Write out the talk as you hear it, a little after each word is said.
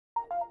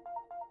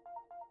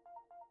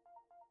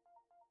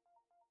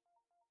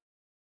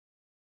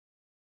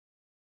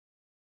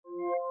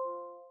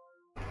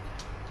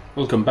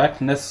Welcome back.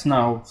 Let's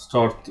now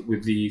start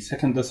with the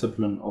second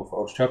discipline of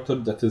our chapter,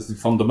 that is the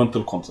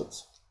fundamental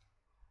concepts.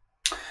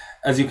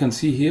 As you can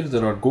see here,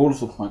 there are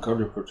goals of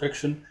myocardial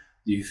protection.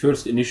 The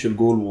first initial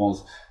goal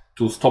was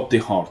to stop the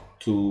heart,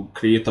 to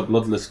create a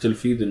bloodless still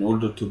feed in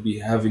order to be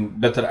having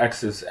better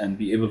access and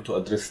be able to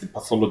address the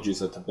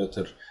pathologies at a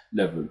better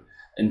level.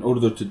 In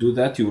order to do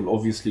that, you will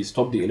obviously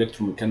stop the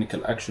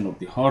electromechanical action of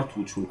the heart,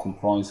 which will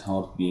comprise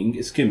heart being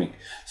ischemic.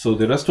 So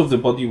the rest of the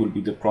body will be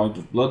deprived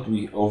of blood.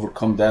 We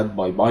overcome that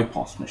by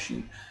bypass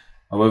machine.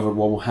 However,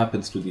 what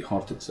happens to the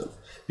heart itself?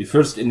 The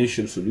first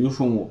initial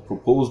solution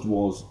proposed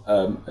was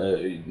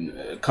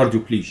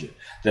cardioplegia,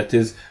 that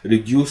is,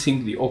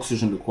 reducing the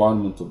oxygen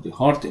requirement of the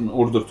heart in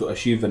order to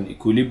achieve an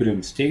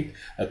equilibrium state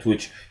at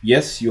which,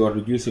 yes, you are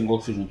reducing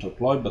oxygen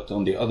supply, but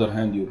on the other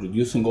hand, you're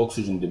reducing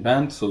oxygen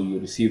demand, so you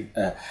receive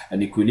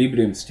an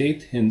equilibrium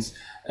state, hence,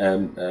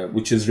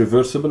 which is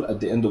reversible. At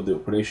the end of the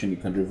operation, you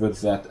can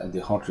reverse that and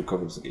the heart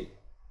recovers again.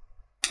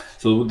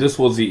 So this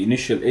was the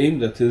initial aim,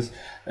 that is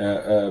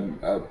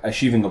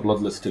achieving a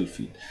bloodless still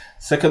feed.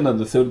 Second and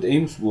the third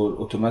aims were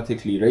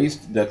automatically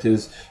raised, that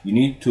is, you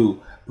need to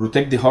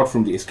protect the heart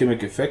from the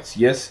ischemic effects.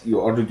 Yes,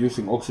 you are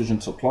reducing oxygen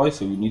supply,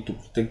 so you need to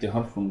protect the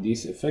heart from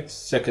these effects.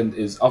 Second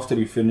is, after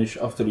you finish,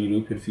 after you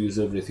reperfuse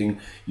everything,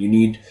 you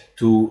need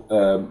to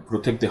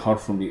protect the heart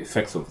from the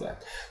effects of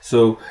that.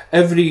 So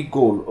every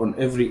goal on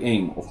every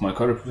aim of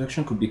myocardial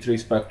protection could be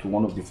traced back to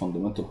one of the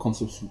fundamental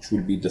concepts which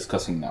we'll be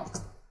discussing now.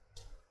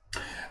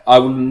 I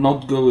will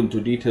not go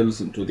into details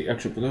into the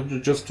actual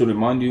potential. Just to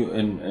remind you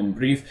in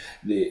brief,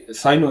 the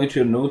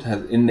sinoatrial node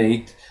has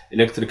innate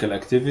electrical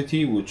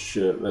activity which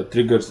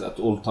triggers at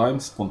all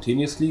times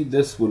spontaneously.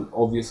 This will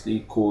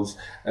obviously cause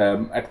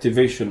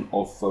activation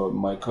of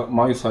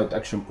myocyte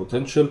action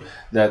potential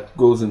that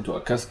goes into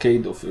a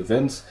cascade of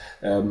events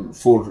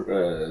for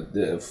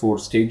the 4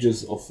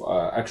 stages of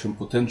action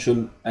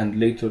potential, and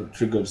later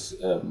triggers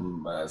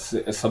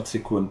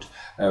subsequent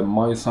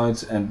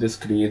myocytes, and this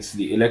creates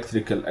the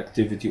electrical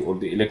activity or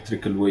the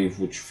electrical wave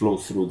which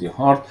flows through the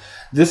heart.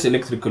 This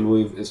electrical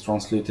wave is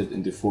translated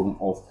in the form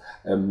of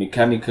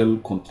mechanical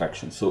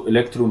contraction, so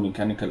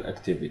electromechanical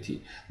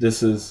activity.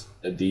 This is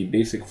the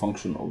basic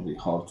function of the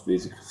heart,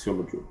 basic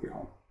physiology of the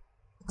heart.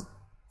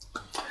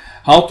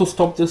 How to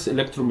stop this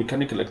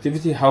electromechanical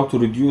activity, how to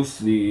reduce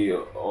the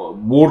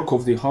work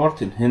of the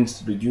heart and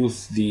hence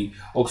reduce the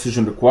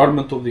oxygen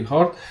requirement of the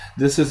heart.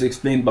 This is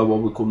explained by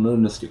what we call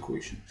Nernst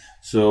Equation.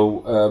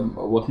 So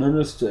what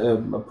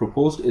Nernst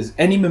proposed is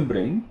any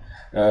membrane,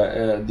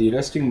 the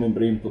resting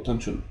membrane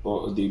potential,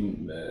 or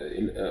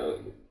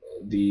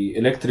the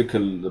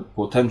electrical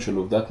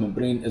potential of that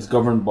membrane is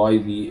governed by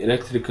the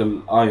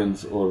electrical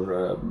ions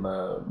or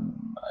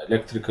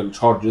electrical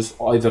charges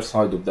either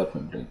side of that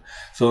membrane.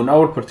 So in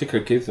our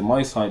particular case, the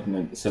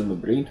myocyte cell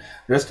membrane,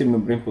 resting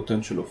membrane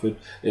potential of it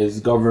is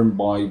governed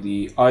by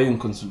the ion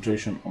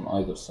concentration on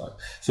either side.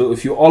 So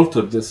if you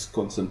alter this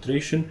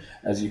concentration,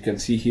 as you can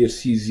see here,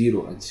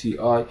 C0 and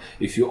Ci,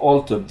 if you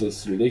alter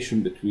this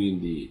relation between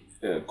the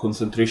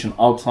concentration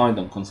outside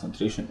and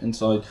concentration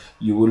inside,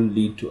 you will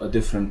lead to a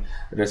different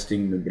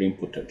resting membrane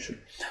potential.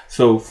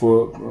 So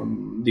for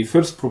the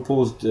first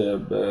proposed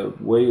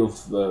way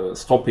of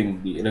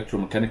stopping the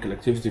electromechanical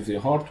activity of the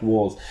heart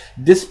was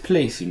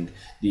displacing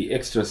the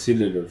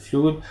extracellular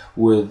fluid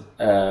with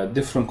a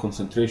different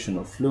concentration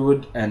of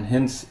fluid and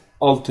hence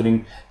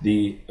altering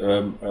the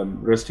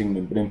resting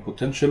membrane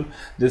potential.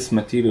 This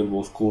material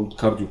was called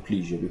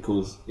cardioplegia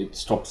because it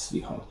stops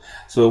the heart.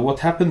 So what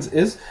happens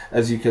is,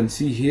 as you can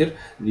see here,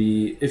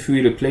 if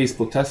we replace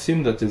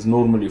potassium that is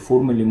normally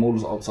 4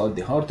 millimoles outside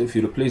the heart, if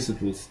you replace it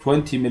with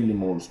 20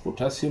 millimoles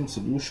potassium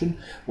solution,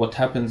 what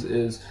happens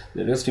is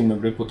the resting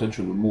membrane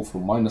potential will move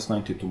from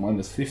 -90 to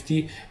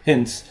 -50,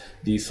 hence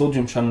the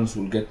sodium channels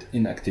will get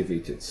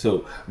inactivated.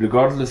 So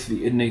regardless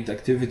the innate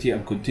activity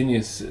and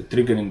continuous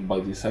triggering by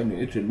the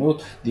sinoatrial node,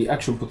 the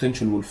action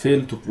potential will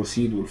fail to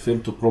proceed, will fail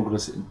to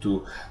progress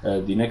into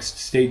the next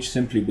stage,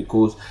 simply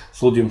because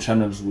sodium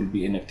channels will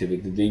be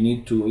inactivated. They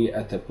need to be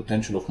at a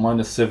potential of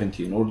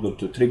 -70 in order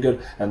to trigger,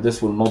 and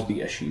this will not be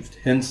achieved.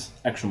 Hence,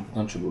 action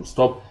potential will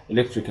stop,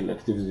 electrical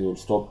activity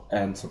will stop,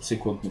 and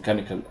subsequent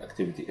mechanical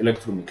activity,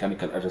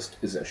 electromechanical arrest,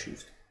 is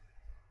achieved.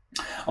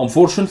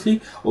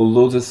 Unfortunately,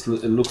 although this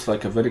looks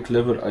like a very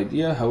clever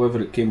idea, however,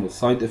 it came with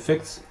side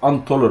effects,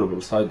 intolerable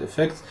side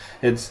effects.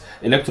 Its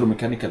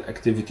electromechanical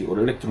activity or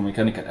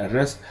electromechanical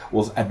arrest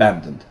was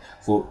abandoned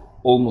for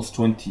almost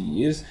 20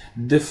 years.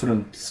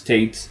 Different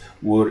states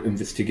were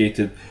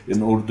investigated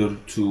in order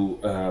to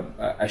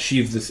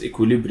achieve this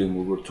equilibrium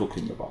we were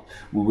talking about.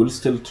 We will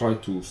still try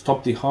to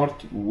stop the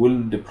heart, we will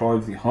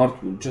deprive the heart,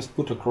 we'll just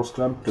put a cross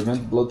clamp,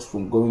 prevent blood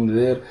from going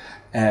there,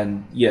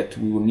 and yet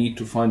we will need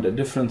to find a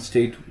different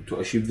state to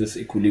achieve this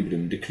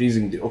equilibrium,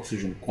 decreasing the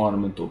oxygen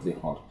requirement of the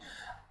heart.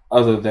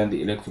 other than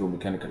the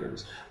electromechanical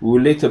arrest. We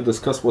will later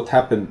discuss what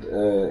happened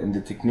in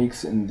the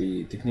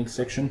techniques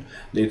section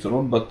later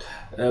on, but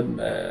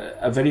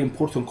a very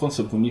important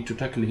concept we need to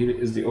tackle here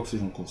is the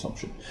oxygen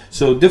consumption.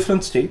 So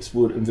different states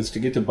were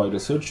investigated by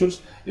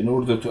researchers in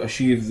order to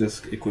achieve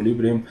this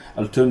equilibrium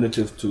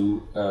alternative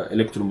to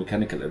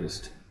electromechanical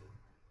arrest,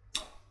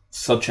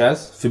 such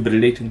as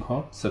fibrillating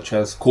heart, such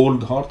as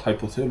cold heart,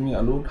 hypothermia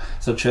alone,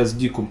 such as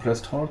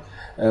decompressed heart.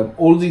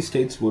 All these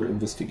states were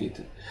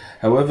investigated.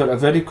 However, a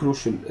very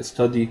crucial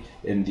study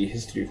in the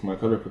history of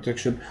myocardial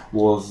protection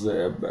was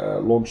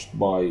launched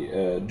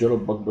by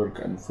Gerald Buckberg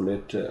and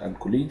Follett and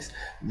colleagues.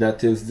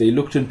 That is, they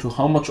looked into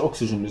how much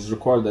oxygen is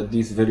required at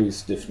these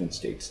various different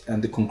states.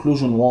 And the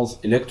conclusion was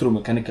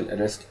electromechanical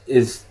arrest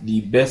is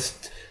the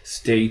best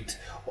state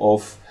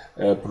of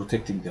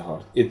protecting the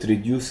heart. It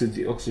reduces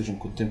the oxygen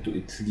content to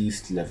its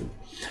least level.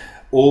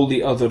 All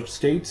the other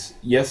states,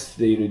 yes,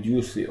 they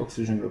reduce the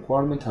oxygen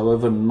requirement,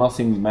 however,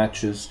 nothing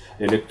matches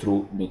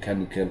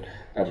electromechanical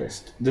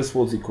arrest. This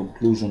was the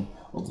conclusion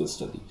of the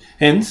study.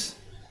 Hence,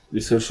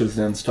 researchers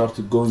then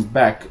started going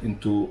back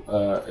into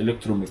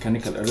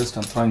electromechanical arrest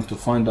and trying to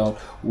find out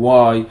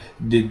why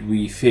did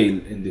we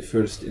fail in the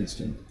first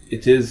instance.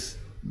 It is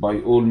by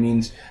all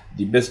means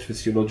the best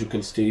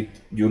physiological state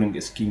during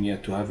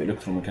ischemia to have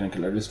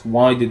electromechanical arrest.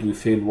 Why did we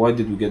fail? Why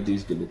did we get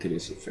these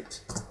deleterious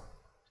effects?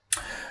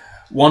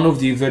 One of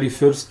the very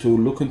first to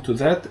look into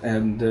that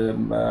and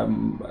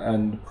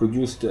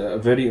produced a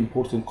very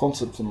important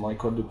concept in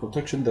myocardial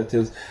protection, that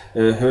is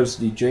Nernst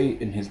D.J.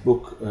 in his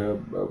book,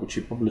 which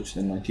he published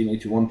in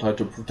 1981,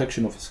 titled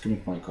Protection of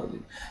Ischemic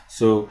Myocardium.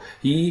 So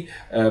he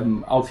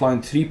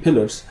outlined 3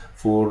 pillars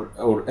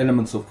or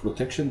elements of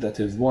protection, that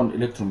is 1,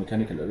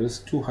 electromechanical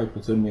arrest, 2,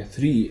 hypothermia,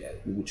 3,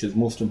 which is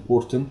most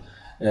important,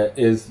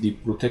 is the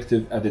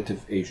protective additive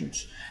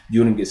agents.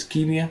 During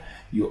ischemia,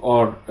 you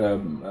are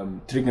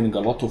triggering a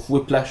lot of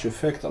whiplash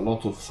effect, a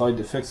lot of side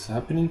effects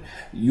happening.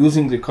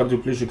 Using the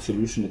cardioplegic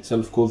solution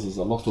itself causes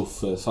a lot of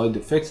side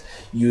effects.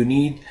 You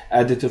need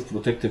additive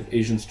protective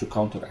agents to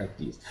counteract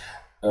these.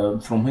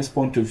 From his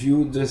point of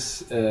view,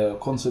 this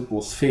concept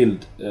was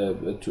failed.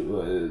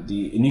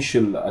 The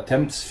initial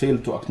attempts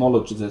failed to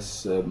acknowledge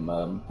this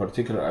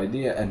particular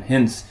idea, and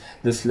hence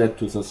this led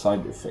to the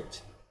side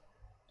effects.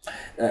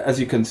 As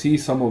you can see,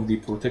 some of the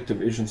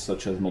protective agents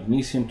such as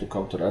magnesium to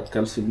counteract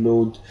calcium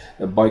load,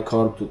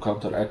 bicarb to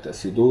counteract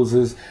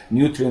acidosis,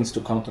 nutrients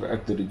to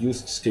counteract the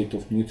reduced state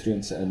of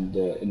nutrients and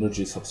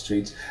energy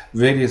substrates.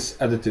 Various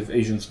additive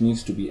agents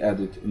needs to be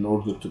added in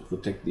order to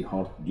protect the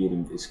heart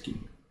during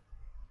ischemia.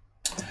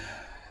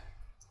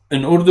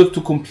 In order to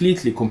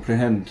completely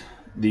comprehend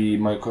the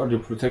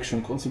myocardial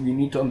protection concept, you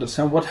need to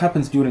understand what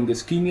happens during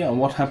ischemia and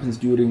what happens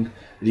during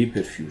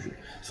reperfusion.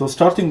 So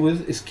starting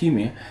with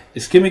ischemia,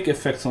 ischemic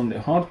effects on the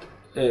heart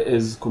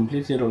is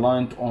completely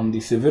reliant on the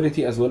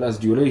severity as well as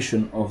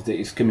duration of the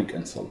ischemic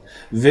insult.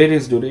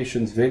 Various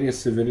durations, various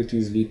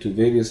severities lead to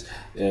various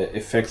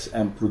effects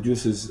and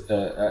produces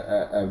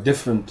a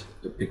different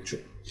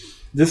picture.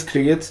 This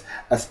creates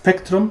a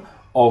spectrum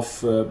of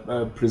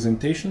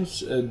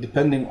presentations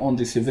depending on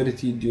the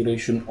severity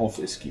duration of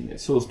ischemia.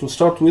 So to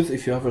start with,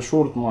 if you have a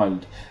short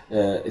mild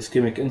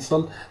ischemic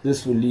insult,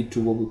 this will lead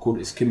to what we call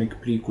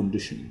ischemic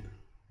preconditioning.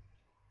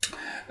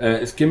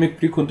 Ischemic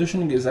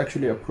preconditioning is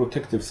actually a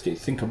protective state.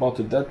 Think about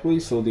it that way.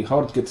 So the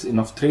heart gets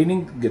enough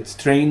training, gets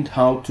trained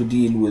how to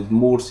deal with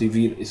more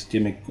severe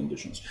ischemic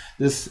conditions.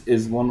 This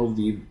is one of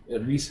the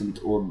recent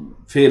or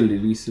fairly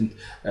recent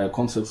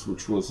concepts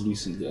which was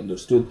recently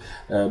understood,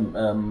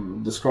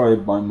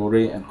 described by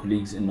Murray and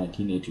colleagues in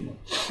 1981.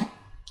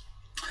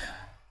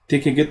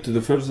 Taking it to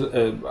the first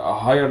a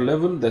higher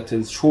level, that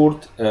is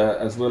short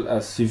as well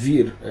as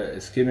severe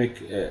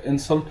ischemic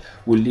insult,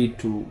 will lead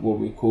to what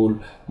we call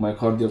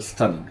myocardial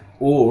stunning,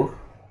 or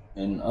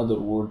in other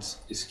words,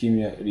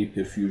 ischemia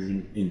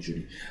reperfusion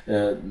injury.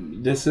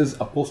 This is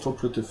a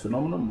post-operative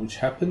phenomenon which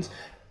happens.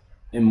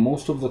 And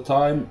most of the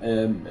time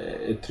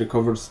it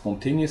recovers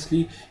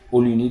spontaneously.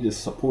 All you need is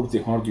support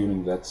the heart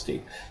during that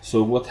state.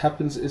 So what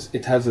happens is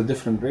it has a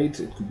different rates.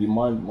 It could be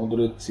mild,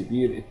 moderate,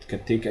 severe. It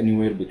can take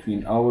anywhere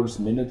between hours,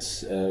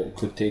 minutes. It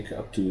could take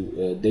up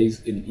to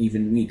days and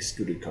even weeks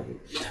to recover.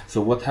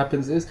 So what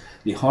happens is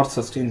the heart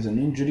sustains an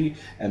injury,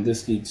 and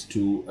this leads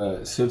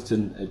to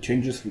certain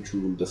changes which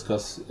we will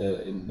discuss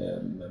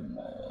in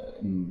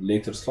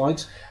later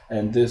slides,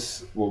 and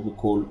this what we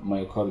call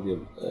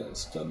myocardial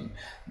stunning.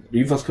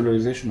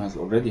 Revascularization has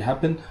already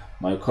happened,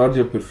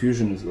 myocardial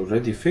perfusion is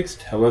already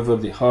fixed, however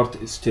the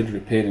heart is still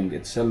repairing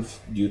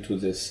itself due to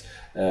this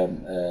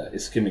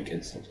ischemic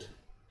insult.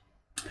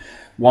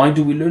 Why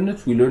do we learn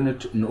it? We learn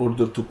it in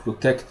order to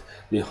protect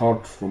the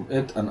heart from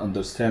it and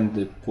understand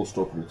it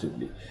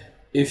post-operatively.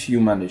 If you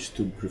manage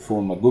to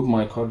perform a good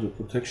myocardial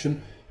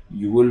protection,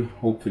 you will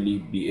hopefully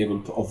be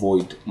able to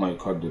avoid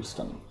myocardial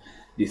stunning.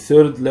 The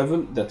third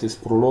level, that is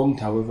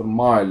prolonged, however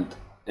mild,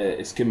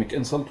 ischemic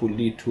insult will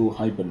lead to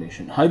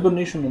hibernation.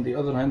 Hibernation, on the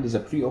other hand, is a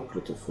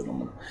preoperative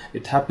phenomenon.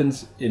 It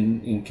happens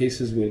in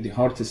cases where the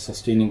heart is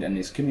sustaining an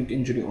ischemic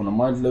injury on a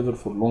mild level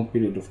for a long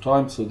period of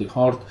time, so the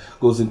heart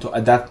goes into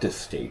adaptive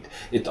state.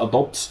 It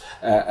adopts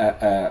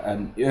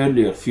an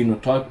earlier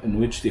phenotype in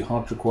which the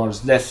heart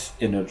requires less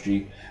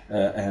energy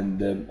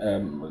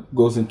and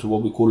goes into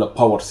what we call a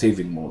power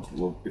saving mode,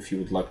 if you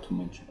would like to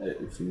mention,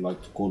 if you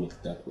like to call it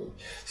that way.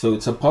 So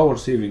it's a power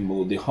saving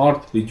mode. The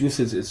heart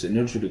reduces its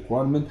energy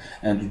requirement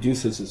and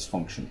reduces its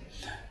function.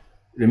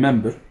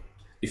 Remember,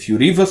 if you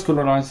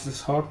revascularize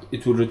this heart,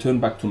 it will return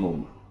back to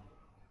normal.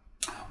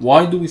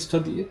 Why do we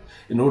study it?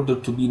 In order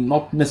to be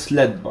not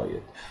misled by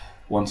it.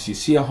 Once you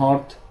see a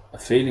heart, a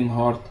failing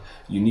heart,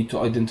 you need to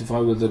identify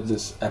whether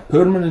this is a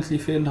permanently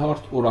failed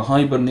heart or a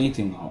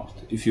hibernating heart.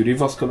 If you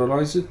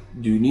revascularize it,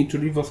 do you need to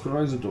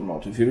revascularize it or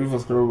not? If you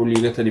revascularize, will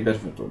you get any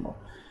benefit or not?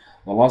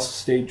 The last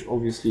stage,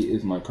 obviously,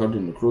 is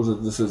myocardial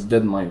necrosis. This is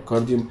dead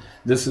myocardium.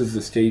 This is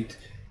the state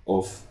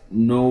of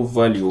no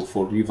value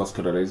for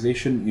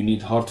revascularization. You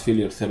need heart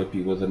failure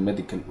therapy, whether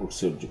medical or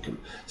surgical.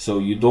 So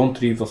you don't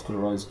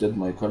revascularize dead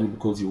myocardium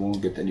because you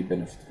won't get any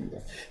benefit from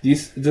that.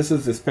 This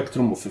is the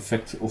spectrum of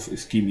effects of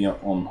ischemia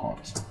on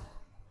hearts.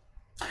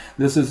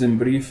 This is in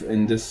brief.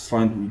 In this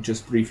slide, we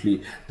just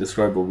briefly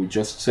describe what we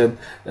just said.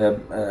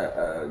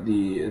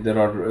 There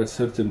are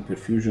certain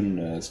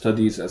perfusion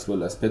studies as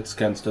well as PET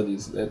scan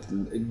studies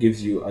that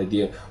gives you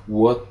idea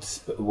what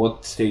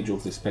stage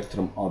of the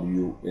spectrum are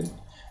you in.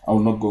 I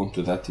will not go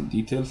into that in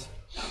details.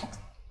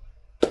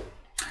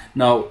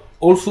 Now,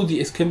 also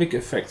the ischemic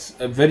effects,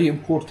 a very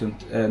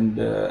important and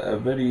a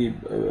very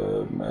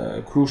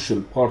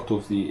crucial part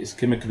of the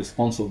ischemic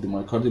response of the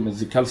myocardium is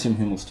the calcium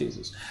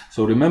homeostasis.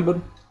 So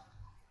remember,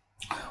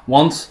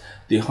 once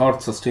the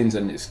heart sustains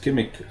an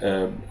ischemic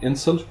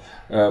insult,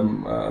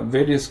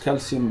 various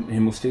calcium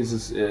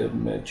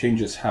homeostasis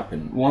changes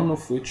happen. One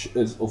of which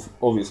is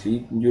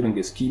obviously during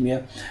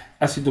ischemia,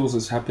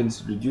 acidosis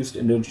happens, reduced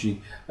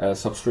energy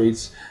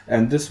substrates,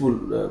 and this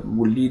will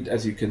lead,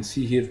 as you can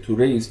see here, to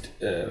raised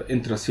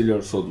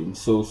intracellular sodium.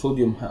 So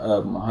sodium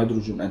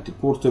hydrogen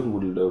antiporter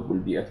will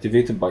be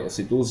activated by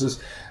acidosis.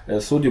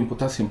 Sodium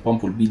potassium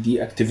pump will be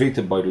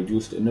deactivated by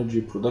reduced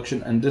energy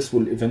production, and this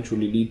will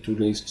eventually lead to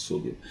raised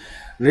sodium.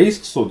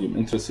 Raised sodium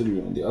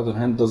intracellular, on the other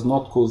hand, does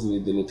not cause the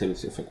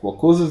deleterious effect. What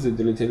causes the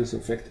deleterious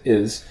effect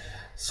is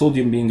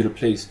sodium being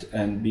replaced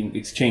and being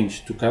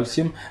exchanged to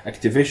calcium,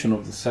 activation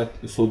of the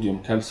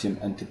sodium calcium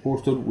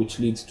antiporter, which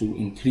leads to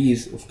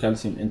increase of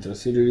calcium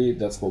intracellularly.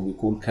 That's what we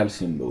call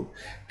calcium load.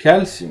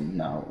 Calcium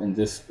now in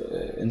this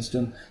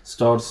instant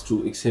starts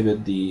to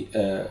exhibit the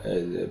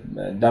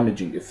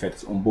damaging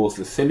effects on both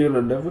the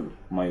cellular level,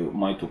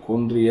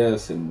 mitochondria,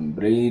 cell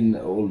membrane,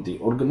 all the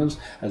organelles,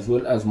 as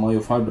well as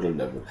myofibral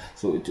level.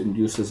 So it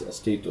induces a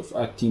state of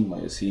actin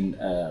myosin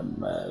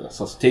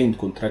sustained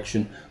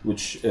contraction,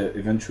 which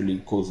eventually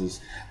causes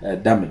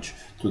damage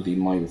to the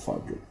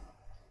myofibril.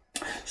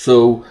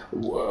 So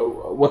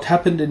what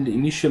happened in the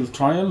initial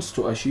trials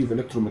to achieve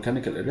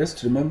electromechanical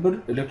arrest? Remember,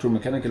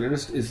 electromechanical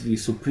arrest is the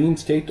supreme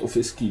state of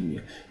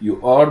ischemia.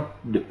 You are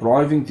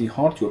depriving the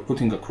heart, you are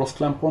putting a cross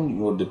clamp on,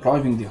 you are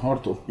depriving the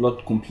heart of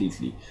blood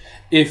completely.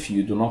 If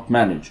you do not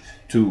manage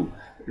to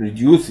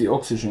reduce the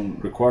oxygen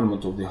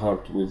requirement of the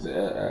heart with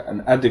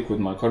an adequate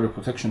myocardial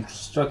protection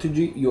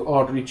strategy, you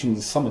are reaching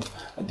the summit,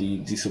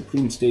 the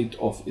supreme state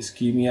of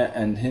ischemia,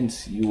 and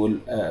hence you will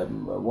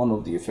one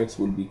of the effects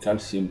will be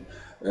calcium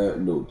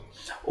load.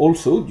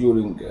 Also,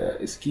 during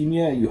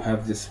ischemia, you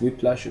have this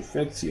whiplash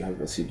effects, you have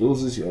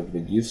acidosis, you have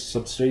reduced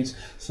substrates.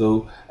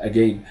 So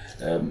again,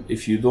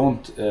 if you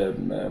don't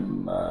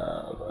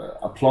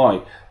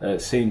apply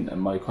sane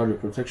myocardial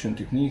protection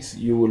techniques,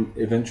 you will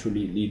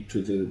eventually lead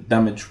to the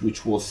damage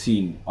which was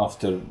seen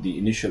after the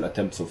initial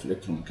attempts of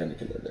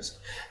electromechanical arrest.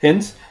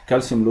 Hence,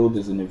 calcium load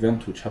is an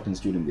event which happens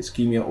during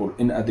ischemia or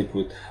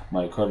inadequate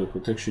myocardial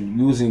protection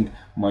using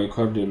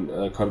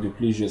myocardial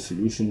cardioplegia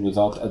solution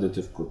without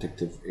additive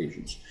protective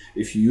agents.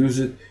 If you use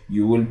it,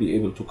 you will be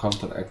able to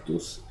counteract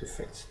those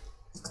effects.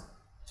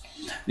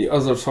 The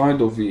other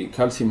side of the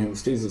calcium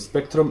homeostasis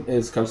spectrum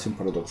is calcium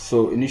paradox.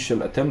 So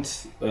initial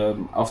attempts,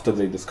 after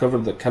they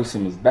discovered that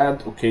calcium is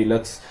bad, okay,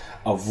 let's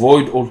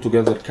avoid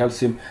altogether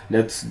calcium,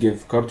 let's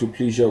give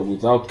cardioplegia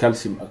without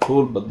calcium at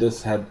all, but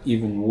this had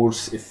even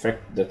worse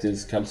effect, that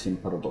is calcium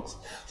paradox.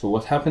 So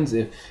what happens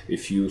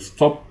if you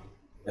stop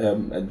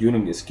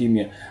during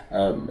ischemia,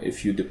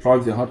 if you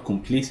deprive the heart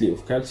completely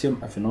of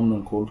calcium, a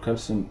phenomenon called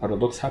calcium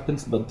paradox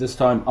happens, but this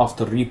time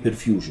after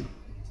reperfusion.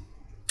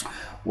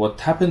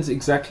 What happens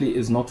exactly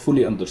is not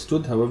fully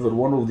understood. However,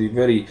 one of the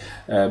very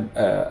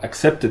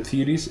accepted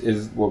theories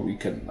is what we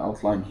can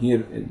outline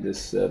here in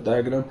this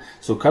diagram.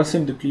 So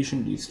calcium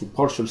depletion leads to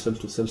partial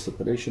cell-to-cell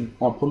separation.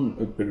 Upon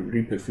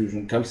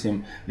reperfusion,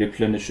 calcium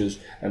replenishes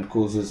and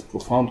causes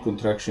profound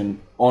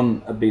contraction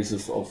on a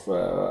basis of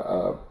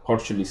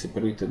partially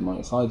separated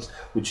myocytes,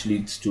 which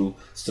leads to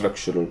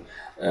structural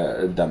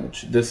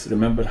damage. This,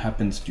 remember,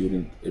 happens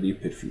during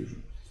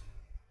reperfusion.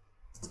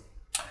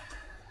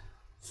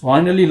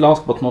 Finally,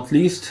 last but not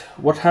least,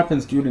 what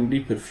happens during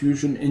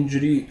reperfusion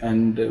injury?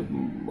 And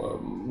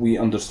we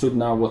understood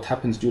now what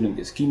happens during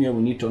ischemia.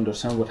 We need to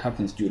understand what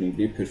happens during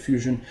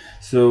reperfusion.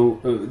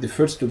 So the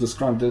first to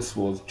describe this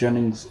was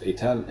Jennings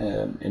et al.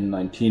 In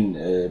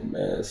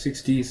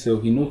 1960. So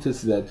he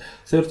noticed that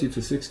 30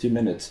 to 60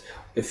 minutes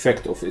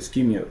effect of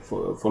ischemia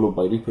followed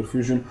by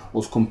reperfusion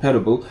was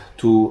comparable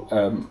to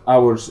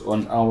hours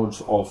on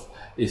hours of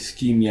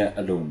ischemia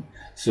alone.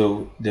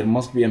 So there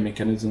must be a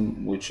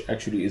mechanism which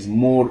actually is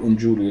more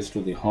injurious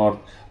to the heart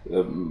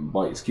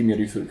by ischemia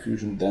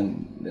reperfusion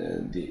than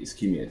the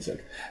ischemia itself.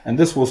 And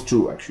this was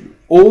true actually.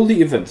 All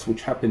the events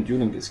which happen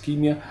during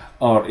ischemia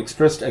are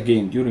expressed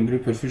again during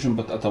reperfusion,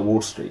 but at a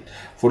worse rate.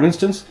 For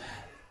instance,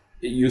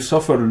 you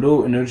suffer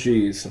low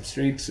energy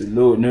substrates,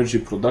 low energy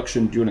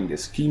production during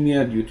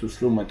ischemia due to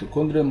slow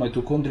mitochondria.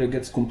 Mitochondria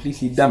gets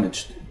completely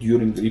damaged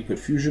during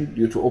reperfusion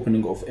due to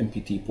opening of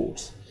MPT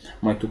pores,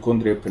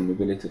 mitochondrial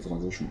permeability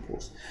transition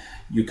pores.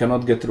 You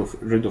cannot get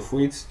rid of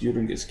wastes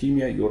during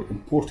ischemia. You're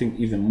importing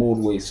even more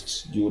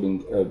wastes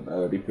during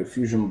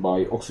reperfusion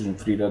by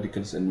oxygen-free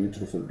radicals and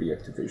neutrophil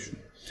reactivation.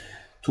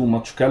 Too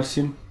much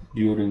calcium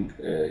during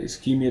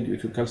ischemia due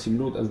to calcium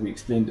load. As we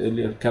explained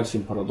earlier,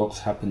 calcium paradox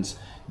happens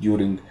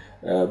during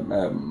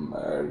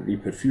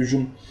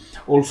reperfusion.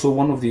 Also,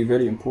 one of the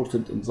very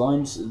important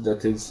enzymes,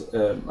 that is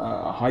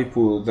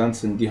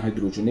hypoxanthine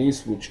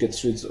dehydrogenase, which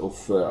gets rid of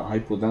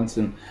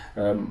hypoxanthine,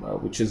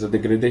 which is a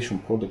degradation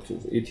product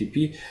of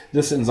ATP.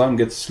 This enzyme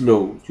gets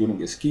slow during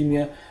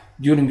ischemia.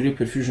 During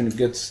reperfusion, it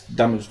gets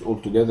damaged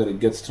altogether. It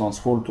gets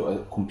transformed to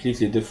a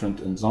completely different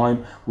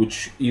enzyme,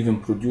 which even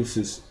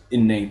produces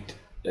innate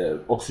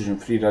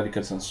oxygen-free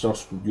radicals and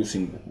starts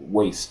producing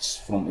wastes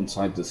from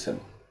inside the cell.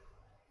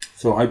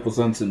 So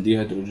hypoxanthine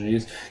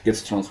dehydrogenase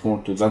gets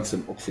transformed to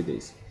xanthine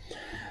oxidase.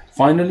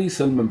 Finally,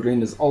 cell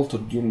membrane is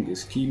altered during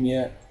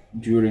ischemia.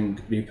 During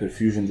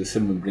reperfusion, the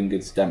cell membrane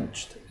gets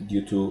damaged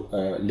due to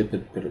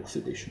lipid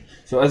peroxidation.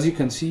 So as you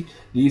can see,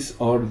 these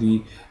are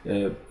the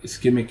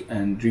ischemic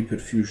and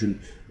reperfusion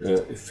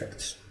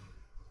effects.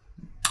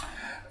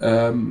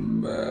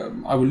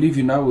 I will leave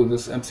you now with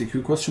this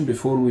MCQ question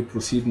before we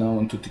proceed now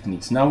into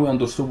techniques. Now we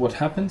understood what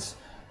happens.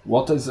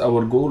 What is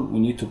our goal? We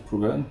need to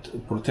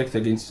protect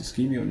against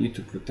ischemia. We need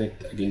to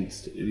protect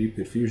against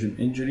reperfusion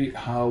injury.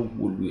 How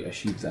will we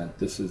achieve that?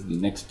 This is the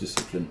next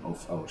discipline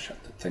of our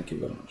chapter. Thank you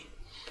very much.